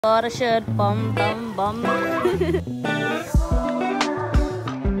Got a shirt, bum bum bum.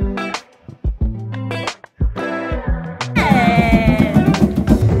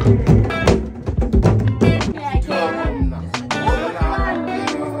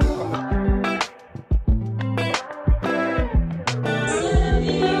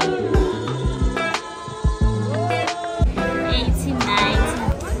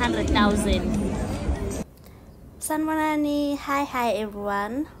 Sanwanani, hi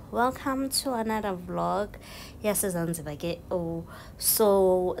everyone, welcome to another vlog. Yes, it's Zanzibar. Oh,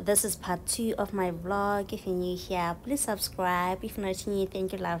 so this is part 2 of my vlog. If you're new here, please subscribe. If not new,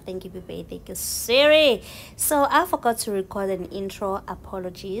 thank you love, thank you baby, thank you Siri. So I forgot to record an intro,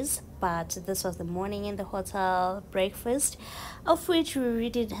 apologies, but this was the morning in the hotel breakfast, of which we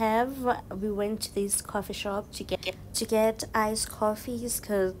didn't have. We went to this coffee shop to get iced coffees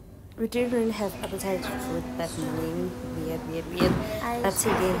because we didn't really have appetite for food that morning. Weird. But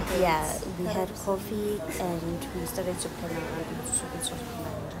again, yeah, we had coffee and we started to plan around the soup.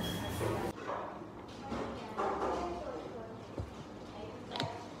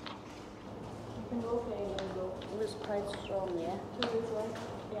 It was quite strong, yeah.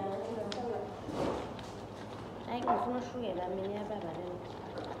 I can not sugar. I mean, yeah,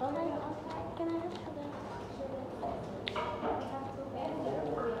 can I have sugar?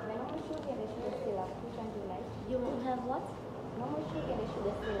 You will have what? Normal sugar and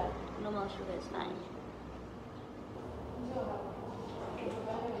sugar syrup. Normal sugar is fine.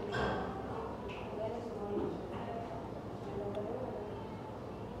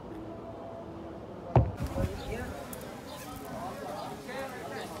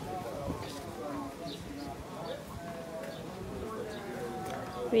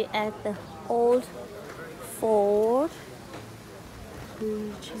 We're at the old fort.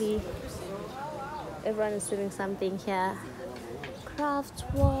 Literally everyone is doing something here, craft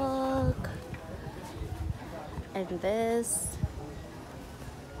work, and this,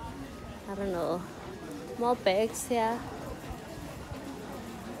 I don't know, more bags here,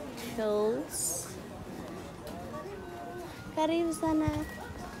 tools. Karibu sana.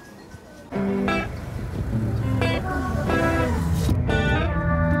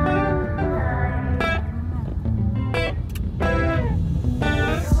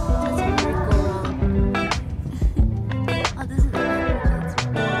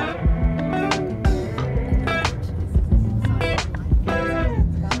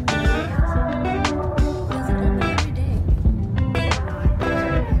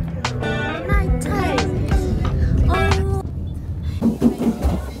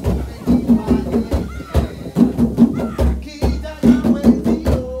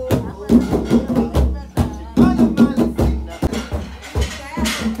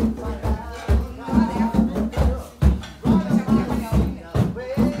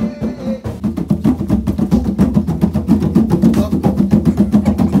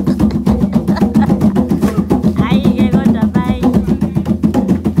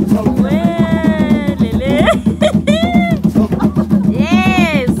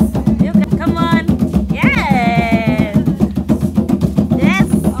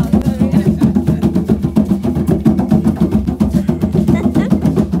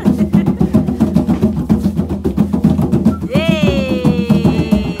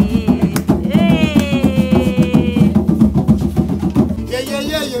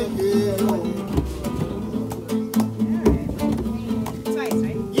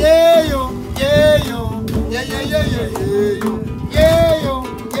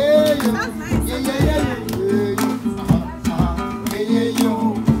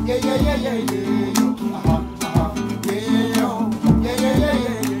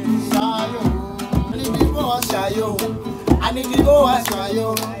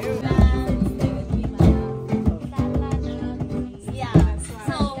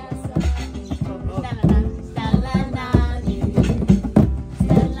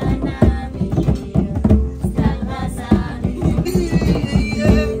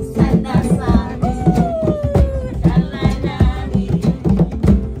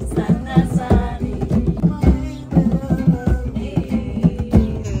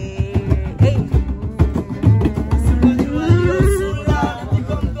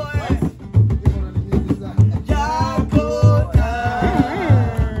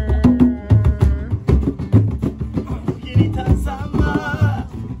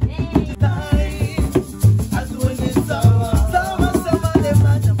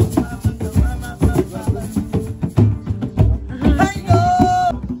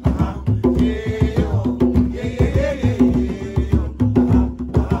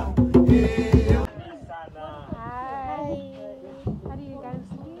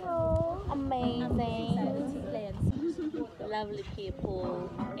 lovely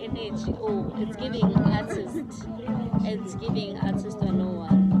people. Energy. Oh, it's giving artist. It's giving artist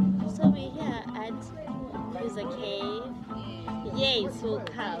 101. So we're here at Kuza Cave. Yes, we'll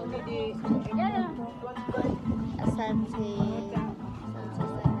come. Asante.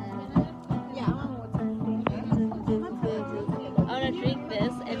 I want to drink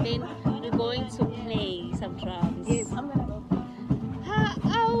this and then we're going to play some drums. Yes, I'm going to go.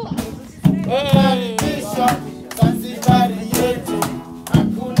 Hey. Zanzibar yetu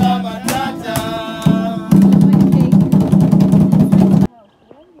hakuna matata.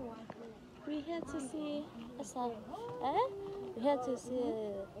 We're here to see we're here to see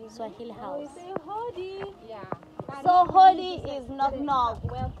Swahili house. Say Hodi. Yeah. So Hodi is knock knock.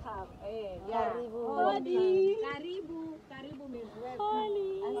 Welcome. Yeah. Karibu. Hodi. Karibu. Karibu means welcome. Hodi.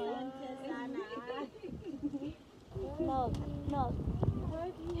 Asante sana. Knock knock.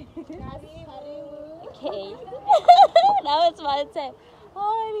 Hodi. Karibu. Okay. Now it's my turn.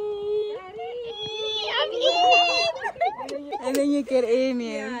 Hodi. I'm in. And then you get in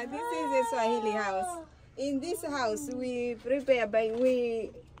here. Yeah, this is a Swahili house. In this house, we build it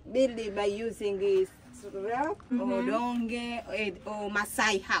by using this rock or donge or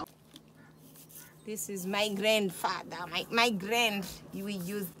Maasai house. This is my grandfather. My grand, we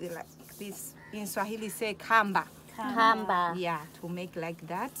use like this. In Swahili say kamba. Kamba. Yeah, to make like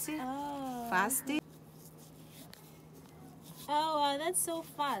that. Oh. Fast. Oh, wow, that's so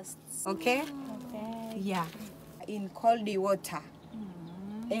fast. Okay? Okay. Yeah. In cold water.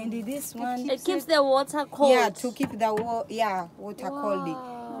 And this one, It keeps the water cold. yeah, to keep the water cold.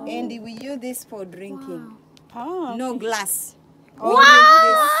 Wow. And we use this for drinking. Oh. No glass.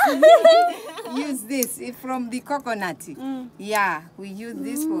 Wow. Use this from the coconut. Yeah, we use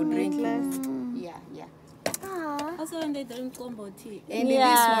this for drinking. Yeah. Also when they drink combo tea. And Yeah.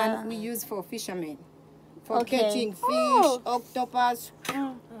 this one we use for fishermen. For Okay. catching fish, octopus.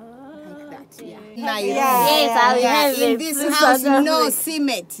 Like that, yeah. Yes, I will have In it. this Please house, photograph no it.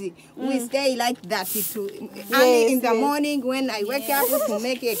 cement. We stay like that. Only in the morning when I wake up to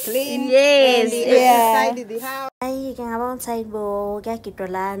make it clean. Yes, And yeah. inside the house. Ay, ngiyabona ukuthi bo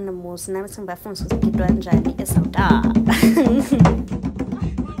kuyagidolana musi nami sengibafuna ukuthi kugidwa kanjani eSouth.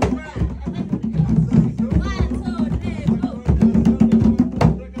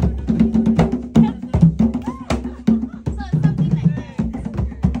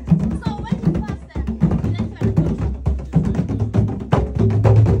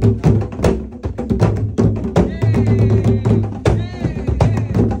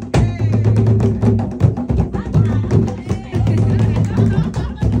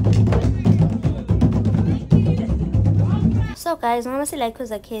 So guys, honestly, like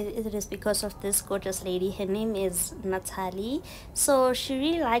Kuza Cave, it is because of this gorgeous lady. Her name is Natalie. So she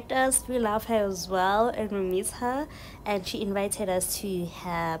really liked us. We love her as well, and we miss her. And she invited us to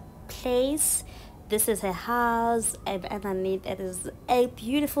her place. This is her house, and underneath it is a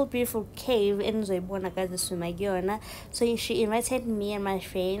beautiful cave in Zoibona. So she invited me and my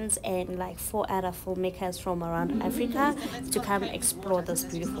friends and like 4 other filmmakers from around Africa to come explore this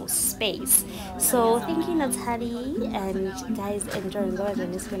beautiful space. So thank you, Natalie, and guys, enjoy God,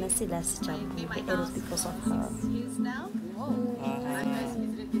 and it's gonna see us jump. It is because of her.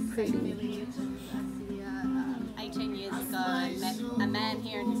 Pretty. 18 years ago, I met a man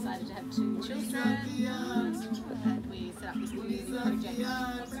here and decided to have 2 children. And we set up this community project.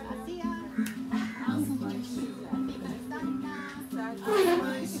 So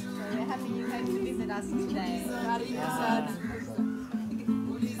we're happy you came to visit us today.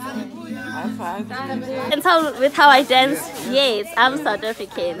 And so with how I dance, yes, I'm South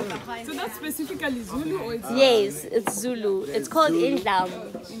African. So that's specifically Zulu or it's Yes, it's Zulu. It's called Indlam.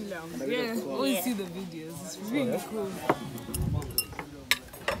 Inlam? Yeah, always see the videos. It's really cool.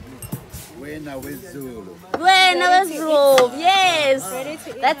 When I was Zulu. When I was Rome, yes,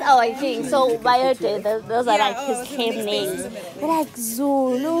 that's our thing. So by day, those are like his camp names. We're like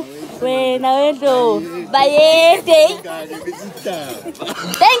Zulu. When I went to Bayete.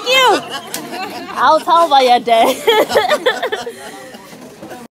 Thank you. I'll tell Bayete.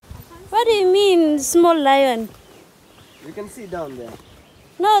 What do you mean, small lion? You can see down there.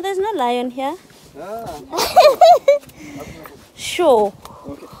 No, there's no lion here. Ah. Sure.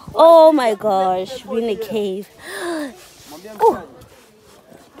 Oh my gosh, we're in a cave. Oh.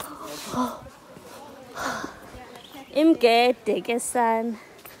 Imgede ke san.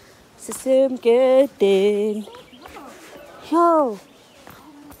 Sisimgede. Yo.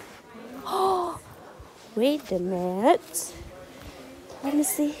 Wait a minute. Let me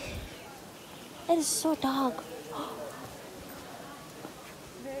see. It is so dark.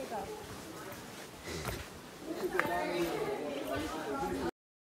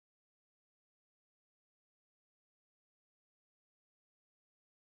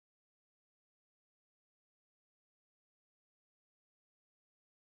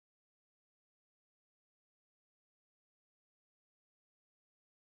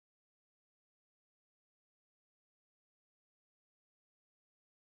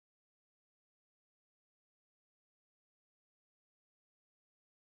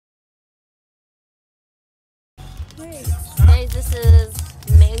 Guys, this is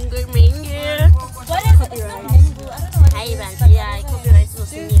mango. What is it? It's not mango. I don't know what it is. Yeah, copyright is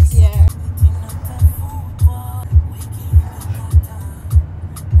also yes. Yeah.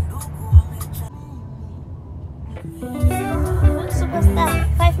 Superstar,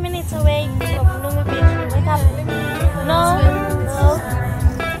 5 minutes away from Lungu Beach. Wake up. No.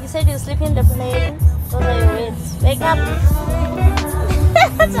 You said you sleep in the plane. Those are your words. Wake up.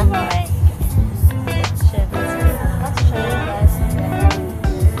 That's alright. Shit, not to show you guys.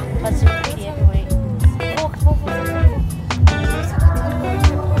 But it's pretty anyway.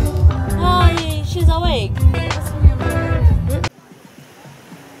 Oh, yeah, she's awake.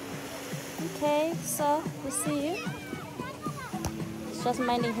 Okay, so we see you. He's just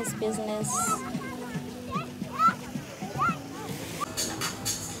minding his business.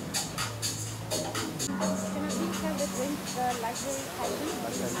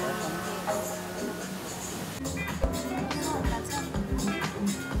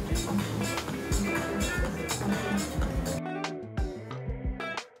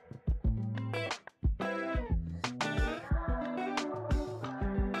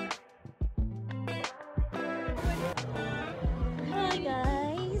 Hi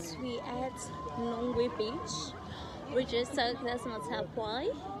guys, we at Nongwe Beach. We just took that's not why.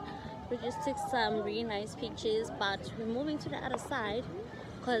 We just took some really nice pictures, but we're moving to the other side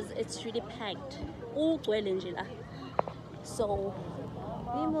because it's really packed. Oh, so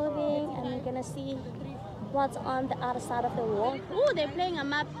we're moving and we're gonna see what's on the other side of the wall. Oh, they're playing a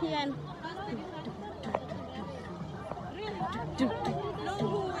map here. And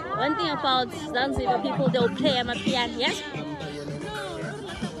one thing about Zanzibar people, they'll play a map piano, yes?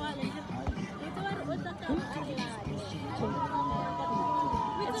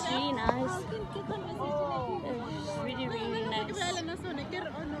 It's really nice. It's really, really nice.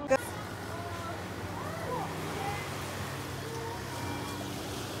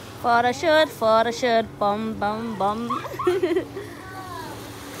 For a shirt, bum, bum, bum.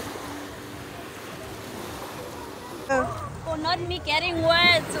 Oh, not me getting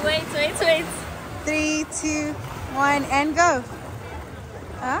words. Wait. 3, 2, 1, and go.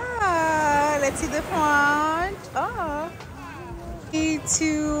 Ah, let's see the front. Oh. 3,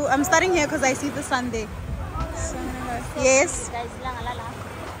 2. I'm starting here because I see the sun there. So I'm gonna go. Yes.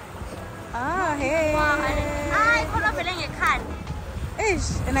 Ah, hey. Ish.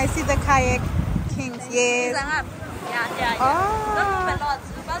 And I see the kayak kings. Yes. Yeah. Oh.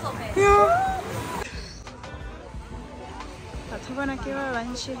 Yeah.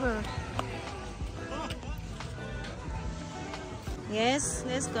 Yes,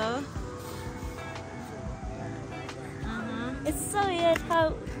 let's go. It's so weird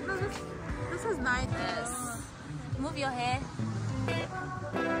how. This is nice. Move your hair.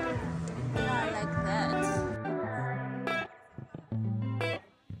 Yeah, like that.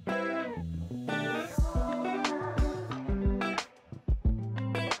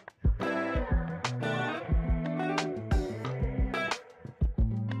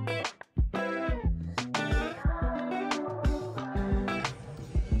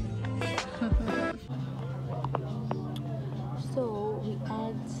 So we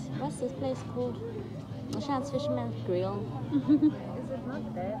at, what's this place called? Ocean's Fisherman's Grill. Is it not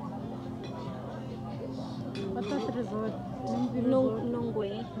there? What's that resort?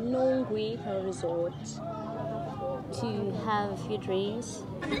 Nongwe Resort to have a few drinks.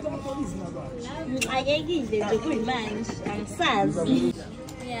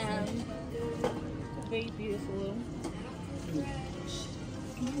 Yeah, very beautiful.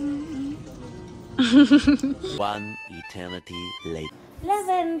 One eternity later.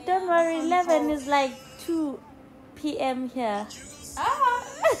 11, don't worry, 11 is like 2 p.m. here.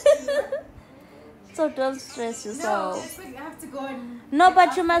 So don't stress yourself. No, I have to go and... No,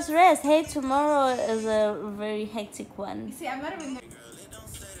 but you must rest. Hey, tomorrow is a very hectic one. See, I'm not even...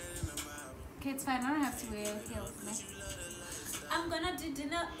 Okay, it's fine. I don't have to wear heels. No? I'm gonna do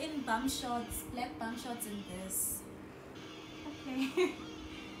dinner in bum shorts, black bum shorts in this. Okay.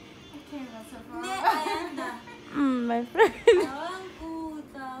 Okay, that's a My friend.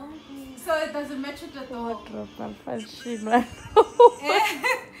 So it doesn't match with the door.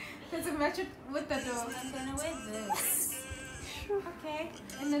 Does it match with the door? I'm gonna wear this. Okay.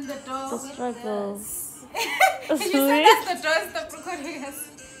 And then the door. The struggle. Can you say that's the door? Stop recording us.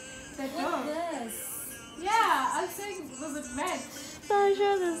 The door. This. Yeah, I'm saying does it match? So I'm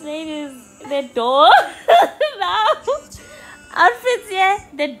sure this lady is the door. Now. Outfits, yeah.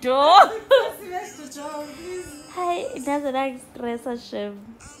 The door. Yes, the door, please. Hi, it doesn't like stress or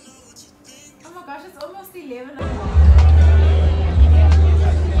shame. Oh my gosh, it's almost 11.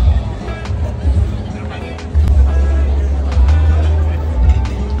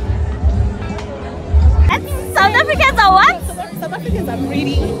 South Africans are what? South Africans are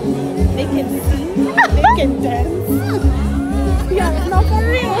pretty. They can sing. They can dance. Yeah, no, for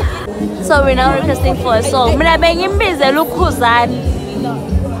real. So we're now requesting for a song. Mina bengimbize ukhuzani.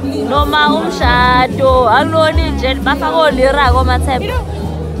 Noma umshado, aloni nje bafaka olira ko mathep.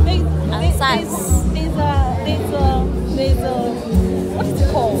 There's a what is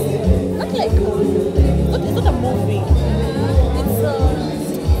it called? Not like it's not a movie. It's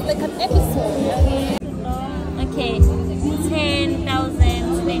like an episode. Okay,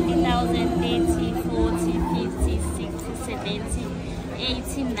 10,000, 20,000, 30, 40, 50, 60, 70,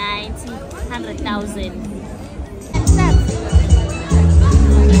 80, 90, 100,000.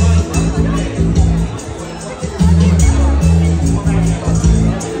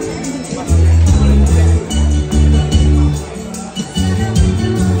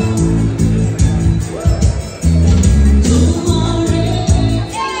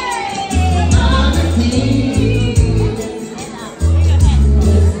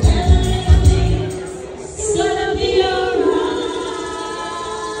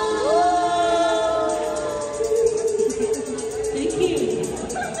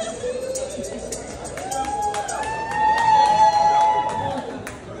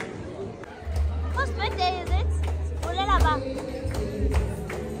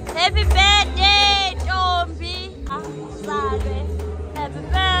 Happy birthday, Tombi. Happy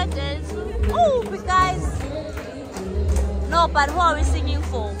birthday to you guys. No, but who are we singing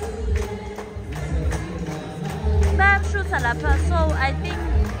for? I'm sure Salapa, so I think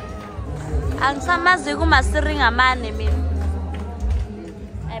and some Mazigu must ring a man in me.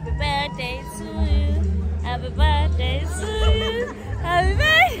 Happy birthday to you. Happy birthday to you. Happy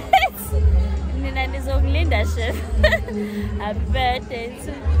birthday to you. Linda chef. Happy birthday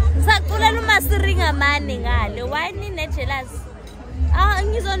to Sakula no mastering a man ngale. Why ni jealous? Ah,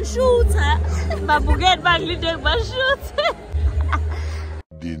 he's on shooter. Babuget bag little but shoot.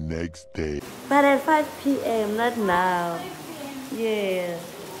 The next day. But at 5 p.m., not now. Yeah.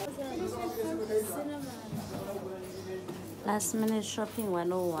 Last minute shopping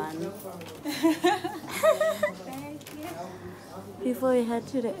 101. Before we head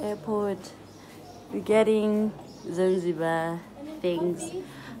to the airport, we're getting Zanzibar things.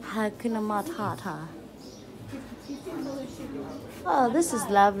 Hakuna Matata. Oh, this is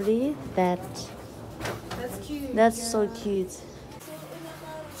lovely. That's cute. That's so cute.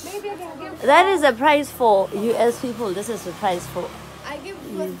 Maybe I can give. That is the price for US people. This is the price for I give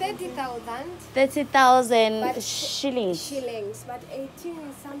for 30,000 30,000 shillings. shillings, but 18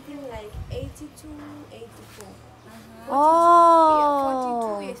 is something like 82, 84.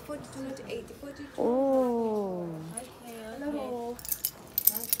 Oh. Yeah, 42, yes, 42 not 80, 42. Oh. No.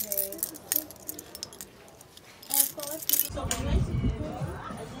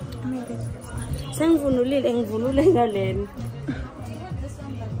 Sengivunulile ngivunule ngaleni.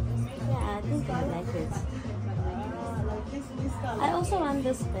 Yeah, I think I like it. I also want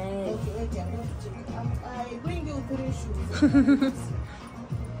this bag.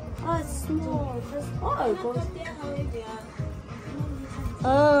 Oh, it's small. Oh, God.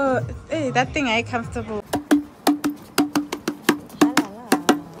 Oh, hey, that thing ain't comfortable.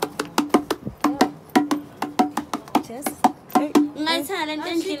 Ngayithanda lento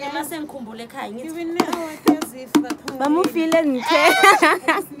endlini base ngikhumbule ekhaya ngithi Even now, I feel as if that home. bamufile ngithe. I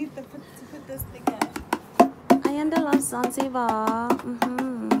just need to put this together. I love Zanzibar.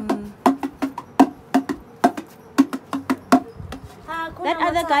 That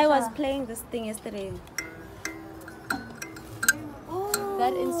other guy was playing this thing yesterday. Oh.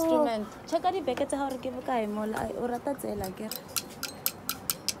 That instrument. Check out the bucket how to give a guy more.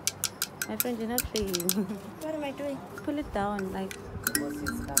 My friend, you're not playing. What am I doing? Pull it down, like.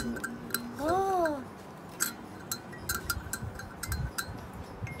 Oh.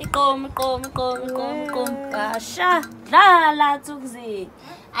 Ikom. Asha. La tukzi.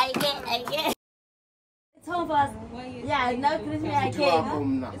 I get. It's home for us. Yeah, now Christmas I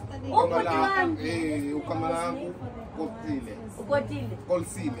came. Ukotile.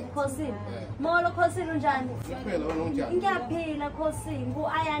 Khosini. Molo Khosini unjani? Ngiyaphila Khosini.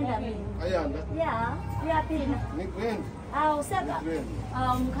 Ayanda mina. Ayanda? Yeah, uyaphila. Ngikweni. Useka.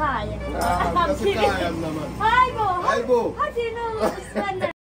 Mkhaya. Mkhaya mna man. Hayibo. How do you know?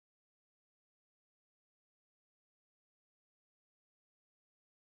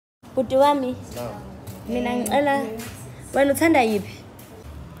 Buti wami. Mina ngicela wena uthanda yiphi?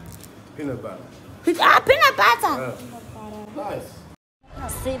 Peanut butter. Peanut butter. Nice.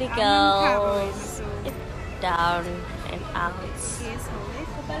 City girls, down and out.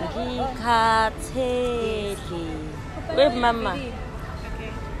 Ngikhathele. Web mama.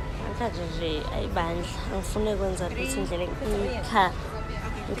 Ngikhathele nje ayibandla ngifune ukwenza ukuthi indlela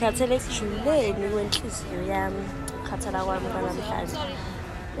ngikhathele ekujuleni kwenhliziyo yami. Ngikhathala kwami namhlanje.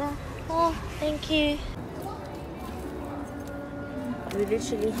 Yeah. Oh, thank you. We're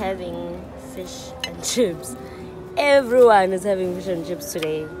literally having fish and chips. Everyone is having fish and chips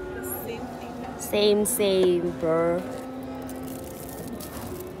today. Same, bro.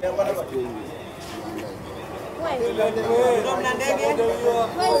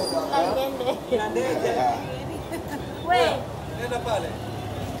 Wait.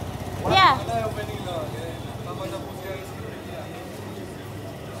 Yeah.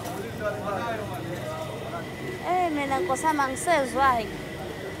 Eh, mina nkosama ngisezwayo.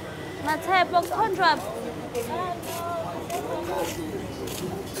 Mathepho contra.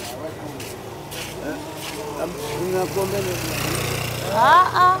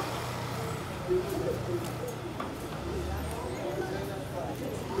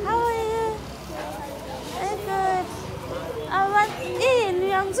 How are you? Very good. I want in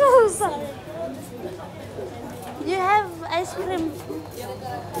young Susan. You have ice cream?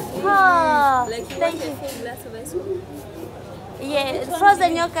 Oh, thank you. Yeah,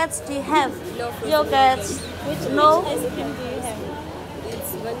 frozen yogurts do you have? No frozen Yogurts. Which No. ice cream do you have?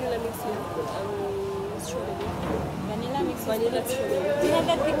 It's vanilla mixed with strawberry. Vanilla strawberry. Do you have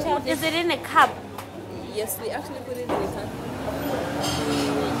a picture? Is it in a cup? Yes, we actually put it in a cup. We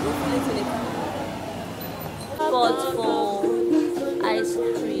put it in a cup. Spot for ice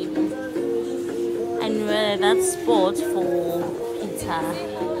cream. And that's spot for pizza.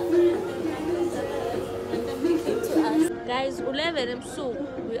 Guys, 11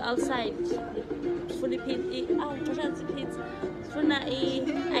 ebusuku we outside. Fully pizza. Funa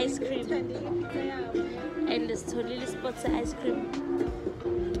ice cream. And there's totally spots of ice cream.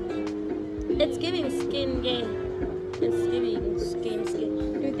 It's giving skin gay. It's giving skin.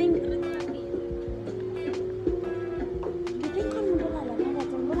 Do you think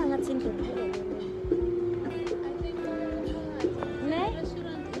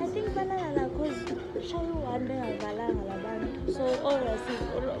so always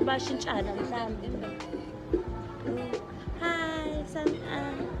hi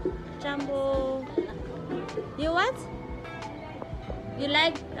Jumbo, you what? You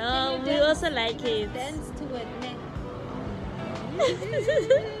like? We also like it. Dance to it, ne?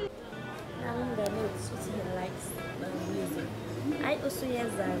 I'm the next who likes music. I also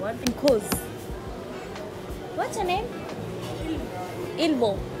use one because. What's your name?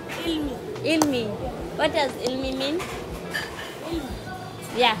 Ilmo. Ilmi. What does Ilmi mean?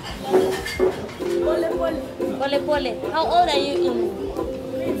 Yeah. Pole. How old are you, Ilmi?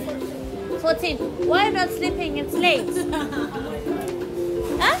 14. Why are you not sleeping? It's late.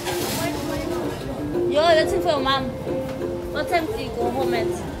 Huh? You're waiting for your mom. What time do you go home at?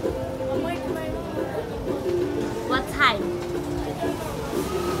 What time?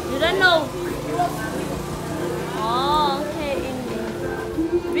 You don't know? Oh, okay.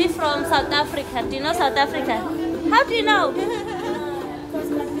 We're from South Africa. Do you know South Africa? How do you know?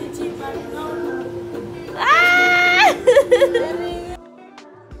 Ah!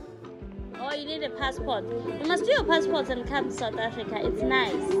 Oh, you need a passport. You must do your passport and come to South Africa. It's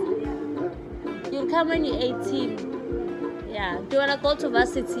nice. You'll come when you're 18. Yeah. Do you want to go to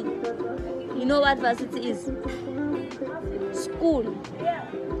varsity? You know what varsity is? School.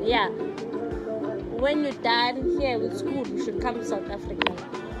 Yeah. When you're done here with school, you should come to South Africa.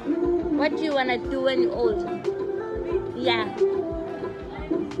 What do you want to do when you're old? Yeah.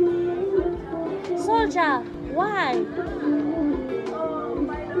 Soldier. Why?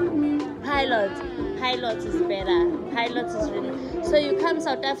 Pilot is better. Pilot is really. So you come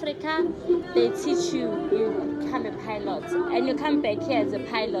South Africa, they teach you, you become a pilot, and you come back here as a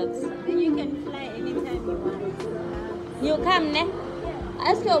pilot. Then you can fly anytime you want. You come, ne?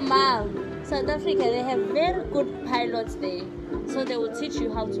 Ask your mom. South Africa, they have very good pilots there. So they will teach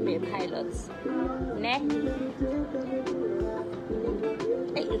you how to be a pilot. Ne?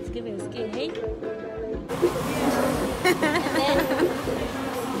 Hey, it's giving skin, hey? And then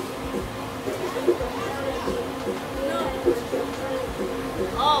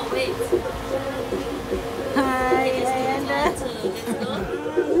oh wait. Hi, let's go.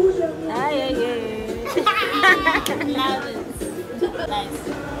 Hi, love it. Nice.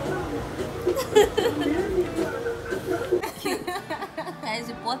 Guys,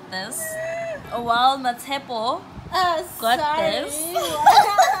 we bought this. While Matepo got this.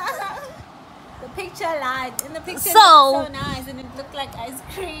 The picture lied. In the picture So- it looked so nice and it looked like ice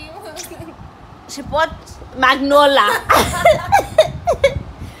cream. She bought magnolia.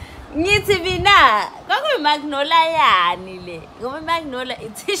 Ngithi mina kwakuyi magnolia yani le ngoba magnolia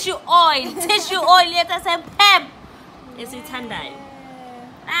tissue oil yethu sempep esithandayo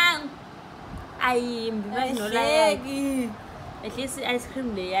ayimbi magnolia yakhe at least ice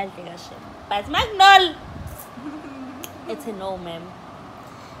cream le yadle kahle but magnolia it's a no ma'am,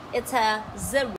 it's a 0.